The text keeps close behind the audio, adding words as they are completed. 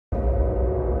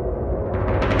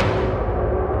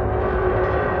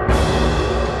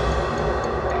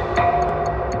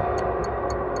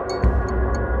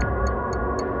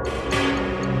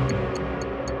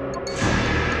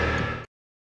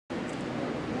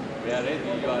We are ready.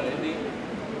 You are ready?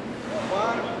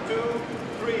 1, 2,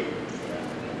 3.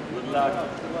 Good luck.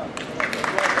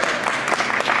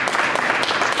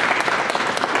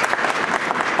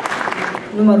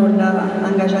 Numărul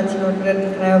angajaților în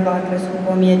Craiova a crescut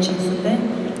cu 1500,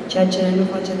 ceea ce nu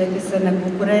face decât să ne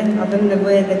bucure. Avem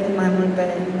nevoie de cât mai multe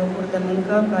locuri de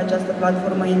muncă pe această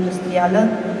platformă industrială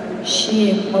și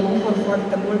mă bucur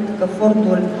foarte mult că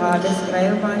Fordul a ales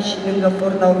Craiova și lângă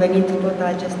Ford au venit toate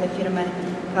aceste firme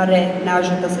care ne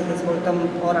ajută să dezvoltăm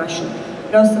orașul.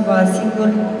 Vreau să vă asigur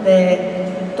de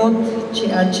tot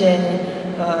ceea ce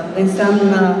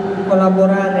înseamnă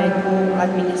colaborare cu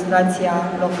administrația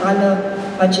locală,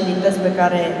 facilități pe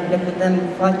care le putem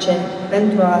face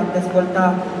pentru a dezvolta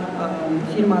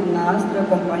firma noastră,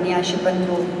 compania și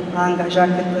pentru a angaja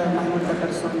cât mai multe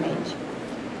persoane aici.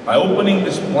 By opening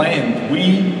this plant, we,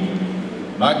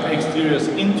 Magna Exteriors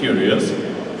Interiors,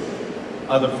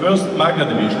 are the first Magna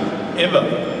division ever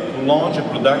to launch a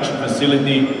production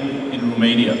facility in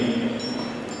Romania.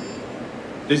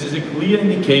 This is a clear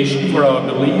indication for our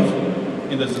belief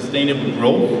in the sustainable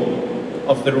growth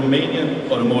of the Romanian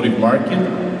automotive market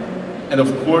and, of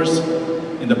course,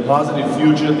 in the positive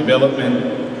future development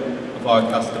of our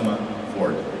customer,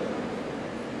 Ford.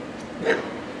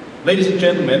 Ladies and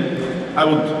gentlemen, I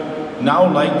would now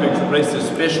like to express a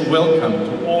special welcome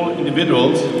to all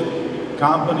individuals,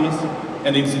 companies,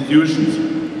 and institutions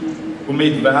who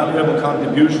made valuable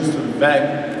contributions to the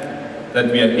fact that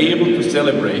we are able to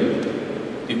celebrate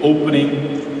the opening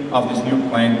of this new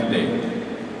plant today.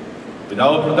 With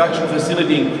our production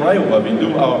facility in Craiova, we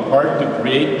do our part to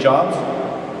create jobs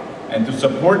and to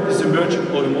support this emerging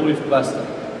automotive cluster.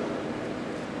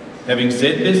 Having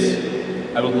said this,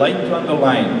 I would like to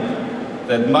underline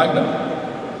that Magna,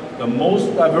 the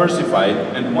most diversified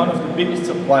and one of the biggest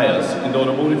suppliers in the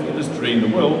automotive industry in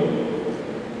the world,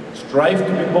 strive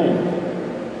to be both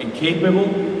a capable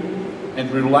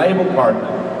and reliable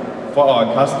partner for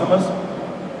our customers,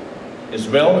 as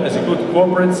well as a good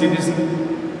corporate citizen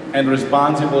and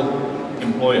responsible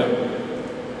employer.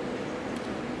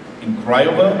 In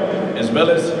Craiova, as well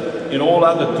as in all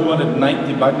other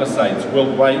 290 Magna sites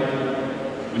worldwide,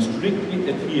 we strictly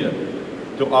adhere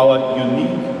to our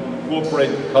unique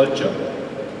corporate culture,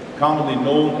 commonly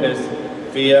known as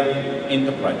fair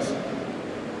enterprise,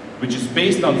 which is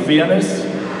based on fairness,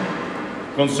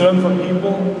 concern for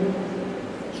people,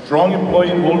 strong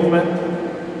employee involvement,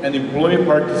 and employee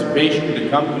participation in the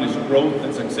company's growth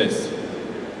and success.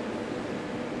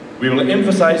 We will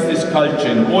emphasize this culture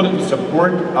in order to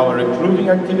support our recruiting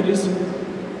activities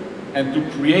and to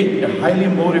create a highly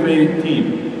motivated team,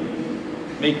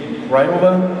 making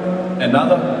Craiova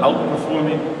another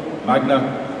outperforming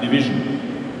Magna division.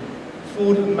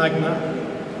 Ford and Magna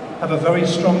have a very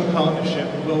strong partnership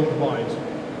worldwide,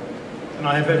 and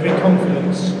I have every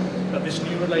confidence that this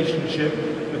new relationship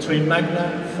between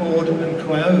Magna, Ford and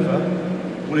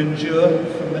Craiova will endure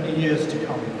for many years to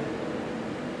come.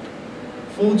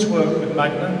 Ford's work with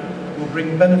Magna will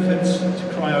bring benefits to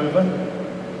Craiova,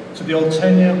 to the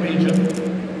Oltenia region,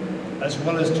 as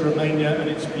well as to Romania and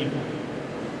its people.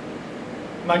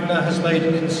 Magna has made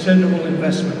a considerable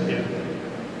investment here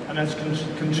and has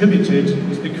contributed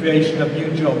to the creation of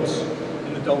new jobs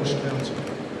in the Dolj County.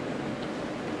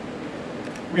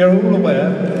 We are all aware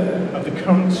of the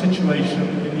current situation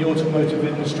in the automotive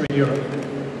industry in Europe.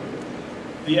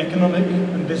 The economic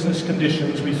and business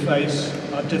conditions we face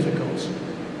are difficult.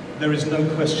 There is no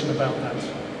question about that.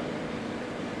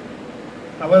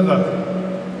 However,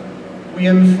 we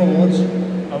in Ford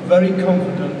are very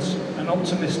confident and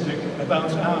optimistic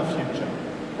about our future.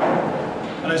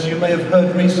 And as you may have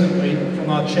heard recently from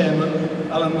our chairman,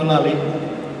 Alan Mullally,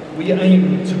 we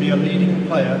aim to be a leading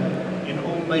player in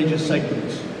all major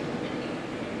segments.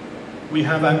 We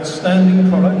have outstanding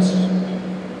products,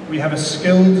 we have a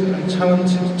skilled and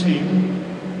talented team,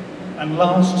 and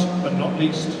last but not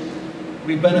least,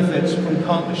 we benefit from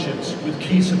partnerships with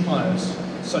key suppliers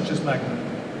such as Magna.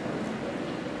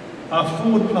 Our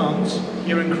Ford plant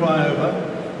here in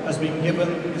Craiova has been given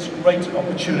this great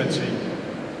opportunity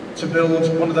to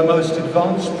build one of the most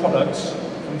advanced products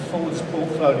from Ford's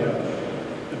portfolio,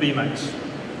 the B-Max.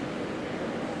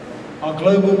 Our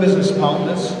global business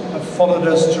partners have followed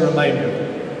us to Romania,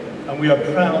 and we are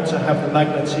proud to have the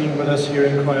Magna team with us here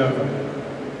in Craiova,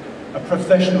 a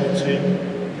professional team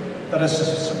that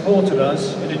has supported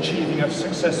us in achieving a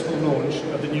successful launch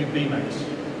of the new B-Max.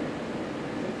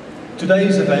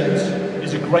 Today's event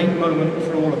is a great moment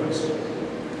for all of us,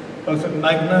 both at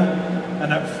Magna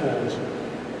and at Ford,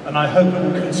 and I hope it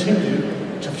will continue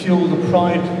to fuel the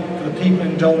pride for the people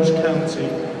in Dolj County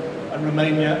and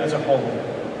Romania as a whole.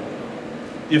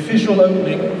 The official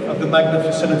opening of the Magna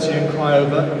facility in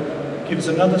Craiova gives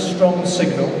another strong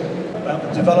signal about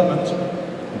the development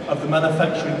of the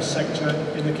manufacturing sector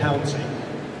in the county.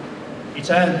 It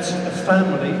adds a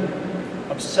family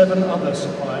of 7 other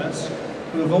suppliers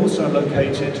who have also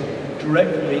located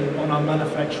directly on our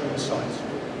manufacturing site.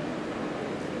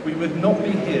 We would not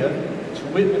be here to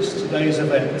witness today's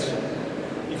event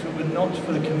if it were not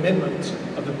for the commitment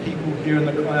of the people here in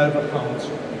the Craiova plant,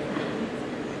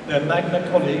 their Magna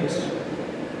colleagues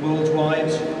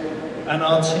worldwide, and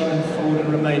our team in Ford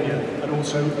in Romania and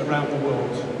also around the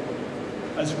world,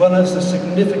 as well as the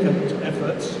significant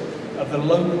efforts of the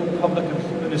local public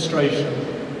administration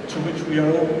to which we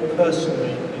are all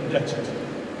personally indebted.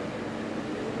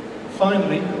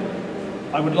 Finally,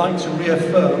 I would like to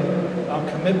reaffirm our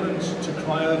commitment to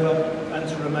Craiova and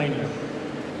to Romania.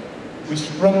 We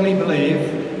strongly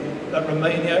believe that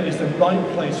Romania is the right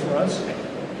place for us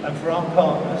and for our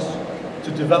partners to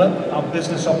develop our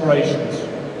business operations,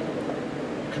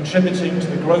 contributing to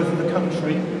the growth of the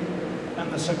country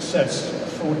and the success of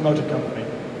Ford Motor Company.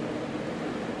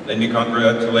 Let me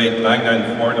congratulate Magna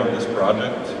and Ford on this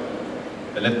project,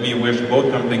 and let me wish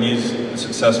both companies a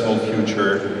successful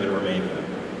future in Romania.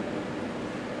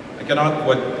 I cannot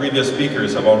what previous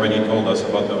speakers have already told us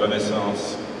about the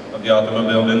renaissance of the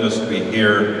automobile industry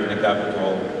here in the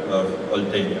capital of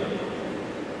Oltenia.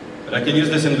 But I can use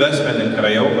this investment in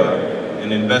Craiova,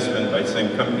 an investment by the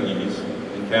same companies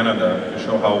in Canada, to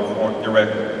show how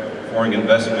direct foreign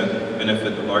investment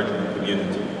benefits the larger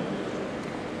community.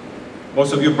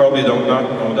 Most of you probably don't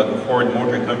know that the Ford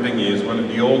Motor Company is one of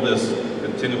the oldest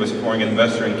continuous foreign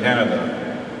investors in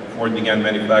Canada. Ford began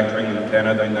manufacturing in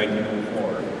Canada in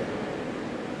 1904.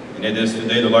 And it is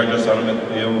today the largest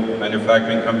automobile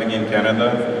manufacturing company in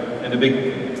Canada and a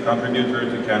big contributor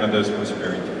to Canada's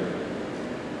prosperity.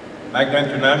 Magna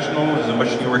International is a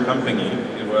much newer company.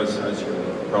 It was, as you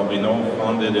probably know,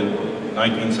 founded in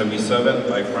 1977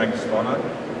 by Frank Stronach,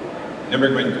 an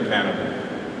immigrant to Canada.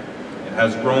 It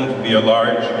has grown to be a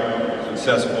large,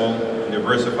 successful,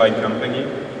 diversified company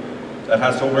that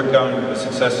has overcome the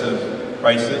successive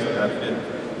crises that have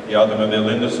hit the automobile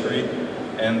industry,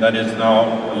 and that is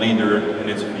now a leader in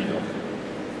its field.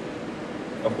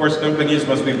 Of course, companies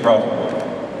must be profitable,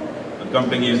 but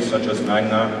companies such as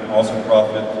Magna also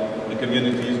profit the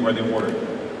communities where they work.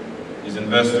 These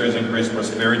investors increase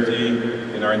prosperity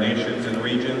in our nations and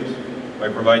regions by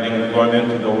providing employment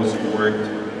to those who work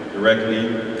directly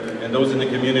and those in the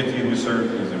community who serve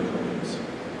these employees.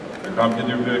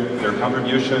 Their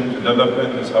contribution to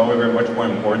development is, however, much more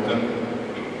important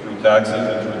through taxes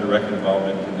and through direct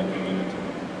involvement in the community.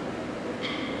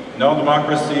 In all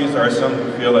democracies, there are some who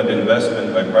feel that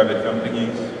investment by private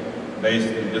companies based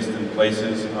in distant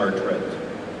places are a threat.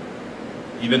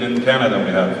 Even in Canada, we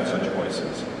have such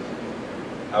voices.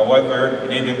 However,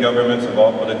 Canadian governments of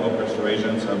all political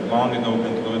persuasions have long ago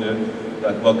concluded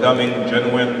that welcoming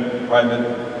genuine private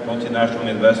multinational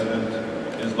investment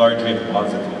is largely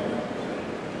positive.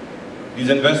 These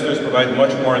investors provide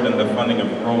much more than the funding of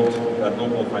growth that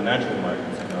local financial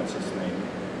markets cannot sustain.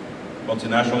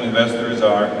 Multinational investors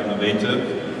are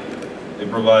innovative, they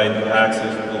provide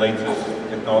access to the latest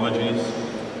technologies,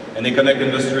 and they connect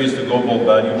industries to global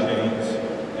value chains,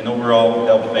 and overall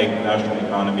help make the national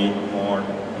economy more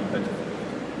competitive.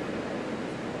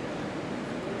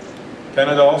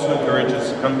 Canada also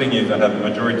encourages companies that have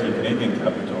majority Canadian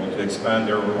capital to expand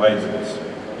their horizons,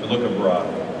 to look abroad.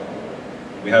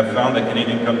 We have found that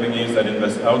Canadian companies that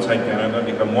invest outside Canada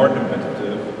become more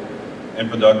competitive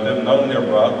and productive, not only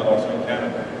abroad, but also in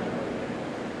Canada.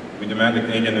 We demand that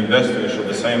Canadian investors show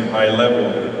the same high level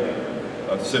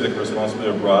of civic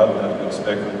responsibility abroad that we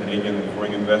expect from Canadian and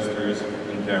foreign investors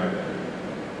in Canada.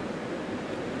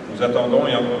 Nous attendons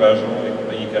et encourageons les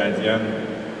compagnies canadiennes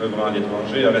œuvrant à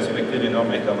l'étranger à respecter les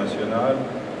normes internationales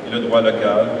et le droit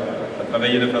local, à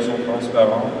travailler de façon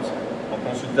transparente, en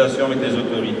consultation avec les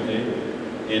autorités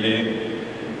et les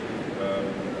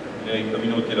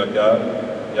communautés locales,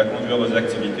 et à conduire leurs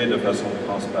activités de façon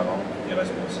transparente et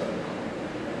responsable.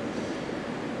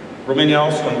 Romania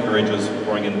also encourages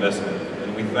foreign investment,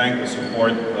 and we thank the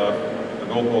support of the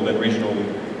local and regional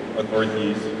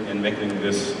authorities in making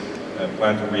this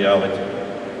plan a reality.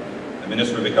 The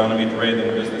Minister of Economy, Trade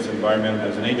and Business Environment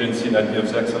has an agency that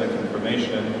gives excellent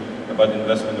information about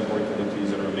investment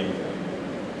opportunities in Romania.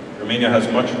 Romania has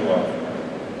much to offer,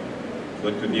 so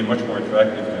it could be much more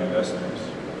attractive to investors.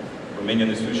 Romanian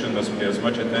institutions must pay as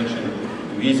much attention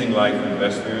to easing life for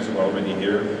investors who are already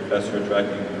here as to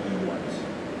attracting new ones.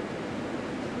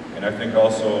 And I think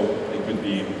also it could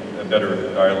be a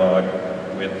better dialogue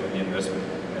with the investment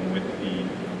and with the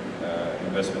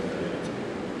investment community.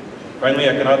 Finally,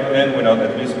 I cannot end without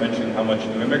at least mentioning how much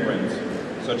new immigrants,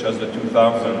 such as the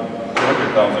 200,000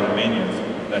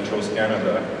 Romanians that chose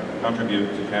Canada, contribute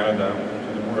to Canada and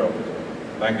to the world.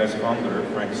 Magna's founder,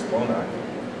 Frank Slonak,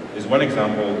 is one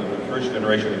example of the first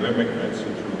generation of immigrants who,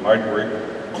 through hard work,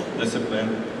 discipline,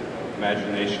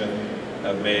 imagination,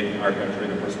 have made our country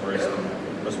the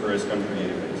prosperous country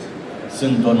it is.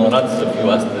 Sunt onorat să fiu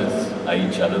astăzi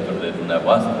aici alături de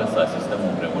dumneavoastră, să asistăm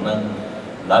împreună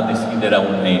la deschiderea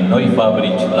unei noi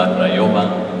fabrici la Craiova,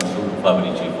 în jurul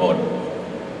fabricii Ford.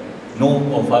 Nu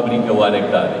o fabrică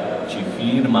oarecare, ci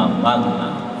firma Magna,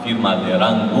 firma de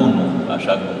rang 1,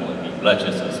 așa cum îi place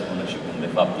să spună și cum de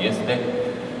fapt este,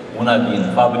 una din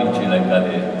fabricile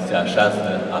care se așează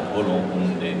acolo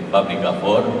unde fabrica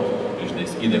Ford își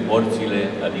deschide porțile,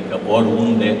 adică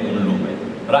oriunde în lume.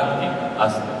 Practic,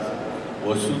 astăzi,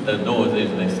 120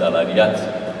 de salariați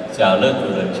se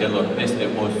alătură celor peste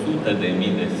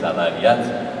 100.000 de salariați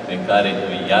pe care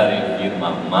îi are firma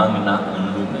Magna în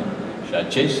lume. Și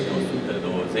acești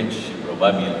 120 și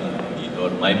probabil în viitor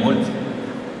mai mulți,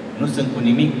 nu sunt cu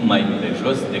nimic mai de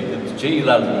jos decât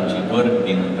ceilalți muncitori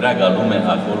din întreaga lume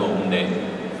acolo unde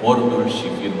Fordul și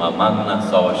firma Magna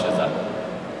s-au așezat.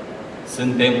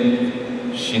 Suntem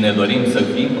și ne dorim să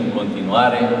fim în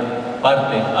continuare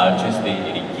parte a acestei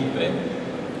echipe,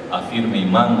 a firmei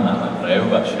Magna la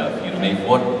Craiova și a firmei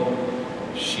Ford,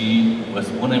 și vă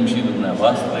spunem și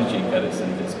dumneavoastră, cei care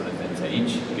sunteți prezenți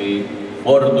aici, că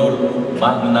Fordul,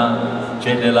 Magna,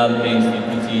 celelalte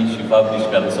instituții și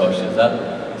fabrici care s-au așezat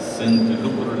sunt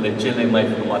lucrurile cele mai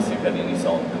frumoase care ni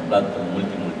s-au întâmplat în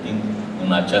ultimul timp în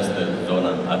această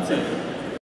zonă a țării.